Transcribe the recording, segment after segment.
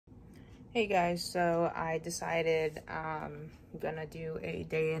Hey guys, so I decided I'm gonna do a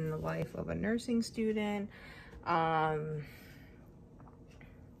day in the life of a nursing student. If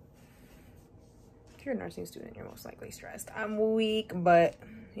you're a nursing student, you're most likely stressed. I'm weak, but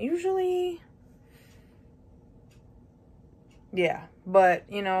usually, yeah. But,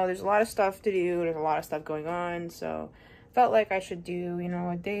 you know, there's a lot of stuff to do. There's a lot of stuff going on, so felt like I should do, you know,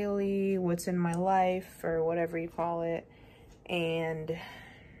 a daily, what's in my life, or whatever you call it, and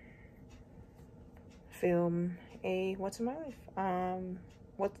film a what's in my life.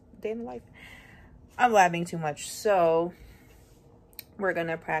 What's day in the life. I'm labbing too much, so we're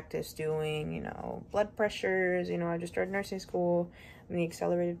gonna practice doing, you know, blood pressures. You know, I just started nursing school in the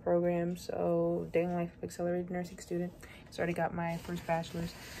accelerated program, so day in life accelerated nursing student. So I already got my first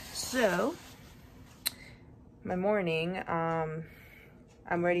bachelor's. So my morning, I'm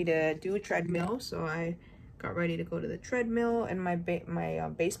ready to do a treadmill, so I got ready to go to the treadmill in my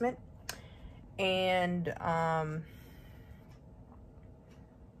basement. And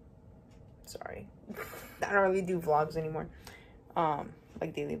sorry, I don't really do vlogs anymore,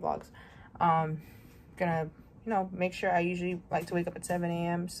 like daily vlogs. Gonna, you know, make sure. I usually like to wake up at 7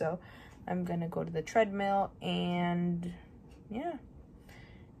 a.m. so I'm gonna go to the treadmill and yeah,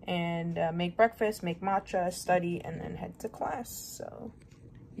 and make breakfast, make matcha, study, and then head to class. So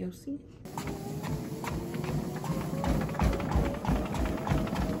you'll see.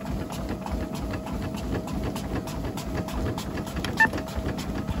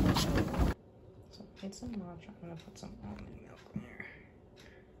 So it's some matcha. I'm gonna put some almond milk in there.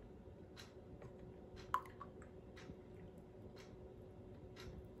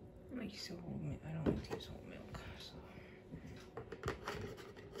 I use whole milk. I don't like to use whole milk, so.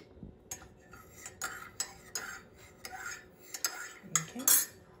 Okay,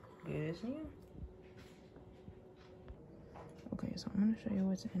 good as new. Okay, so I'm gonna show you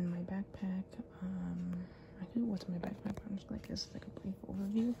what's in my backpack. I think what's in my backpack. I'm just like this, like a brief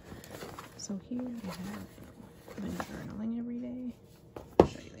overview. So here I have my journaling every day. I'll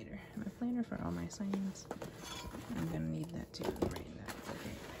show you later. My planner for all my assignments. I'm gonna need that too. I'm writing that.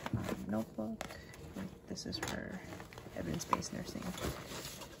 Okay. Notebook. This is for evidence-based nursing.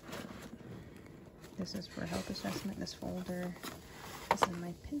 This is for health assessment. This folder. This is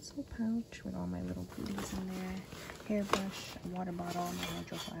my pencil pouch with all my little goodies in there. Hairbrush, a water bottle, my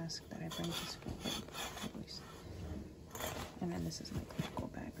hydro flask that I bring to school. And then this is my clinical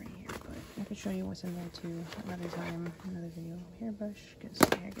bag right here. But I can show you what's in there too another time, another video. Hairbrush, because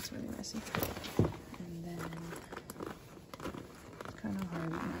my hair gets really messy. And then it's kind of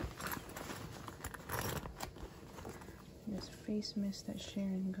hard. This face mist that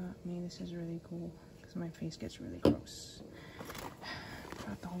Sharon got me. This is really cool because my face gets really gross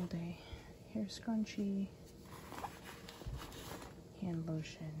throughout the whole day. Hair scrunchie, hand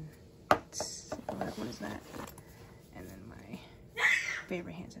lotion. What is that? And then my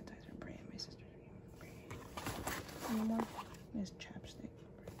favorite hand sanitizer, Bray, my sister's Bray. Any more? There's chapstick.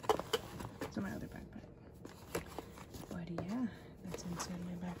 It's in my other backpack. But yeah, that's inside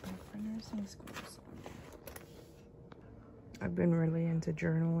my backpack for nursing school. So I've been really into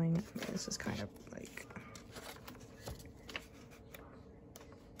journaling. This is kind of like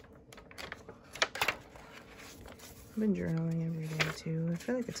I've been journaling every day too. I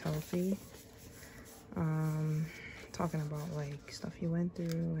feel like it's healthy. Talking about like stuff you went through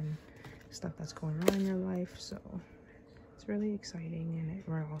and stuff that's going on in your life. So it's really exciting, and it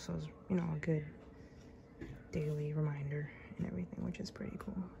also is, you know, a good daily reminder and everything, which is pretty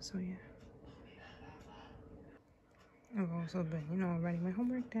cool. So yeah. I've also been, you know, writing my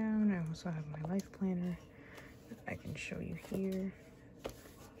homework down. I also have my life planner that I can show you here.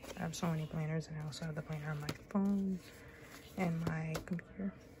 I have so many planners, and I also have the planner on my phone and my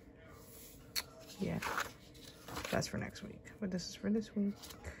computer. Yeah, that's for next week, but this is for this week.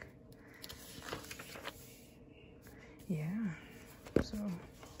 Yeah, so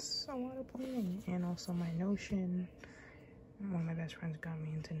it's a lot of planning, and also my Notion. One of my best friends got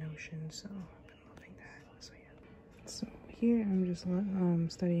me into Notion, so I've been loving that. So yeah. So here I'm just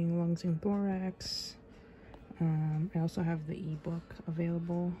studying lungs and thorax. I also have the ebook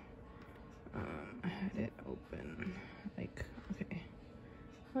available. I had it open, like, okay.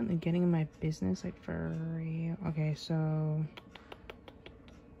 I'm getting in my business, like, for real. Okay, so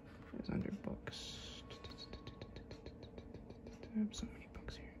it's under books. I have so many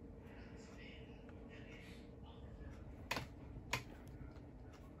books here.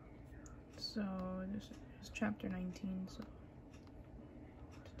 So this is chapter 19. So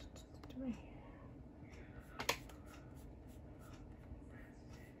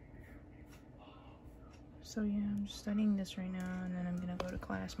So yeah, I'm just studying this right now, and then I'm gonna go to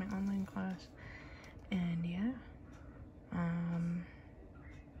class, my online class. And yeah,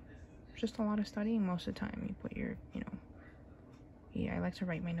 just a lot of studying most of the time. You put your, you know, yeah, I like to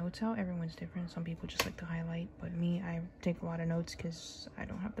write my notes out. Everyone's different. Some people just like to highlight, but me, I take a lot of notes because I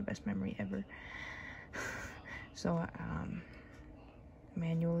don't have the best memory ever. So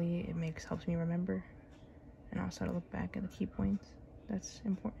manually, it helps me remember, and also to look back at the key points. That's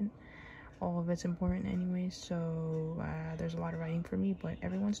important. All of it's important anyways, so there's a lot of writing for me, but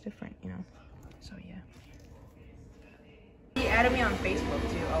everyone's different, you know. So yeah. He added me on Facebook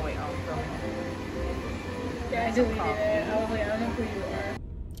too. Oh wait, yeah, I deleted it. I was like, I don't know who you are.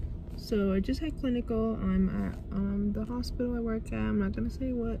 So I just had clinical. I'm at the hospital I work at. I'm not gonna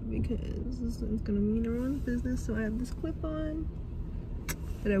say what because this is gonna mean everyone's business. So I have this clip on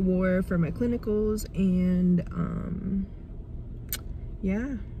that I wore for my clinicals, and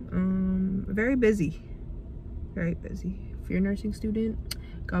yeah, very busy. Very busy. If you're a nursing student,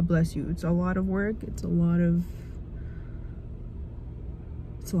 God bless you. It's a lot of work. It's a lot of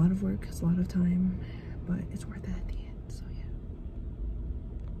work. It's a lot of time, but it's worth it at the end. So yeah.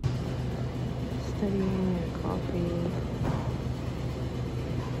 Studying and coffee.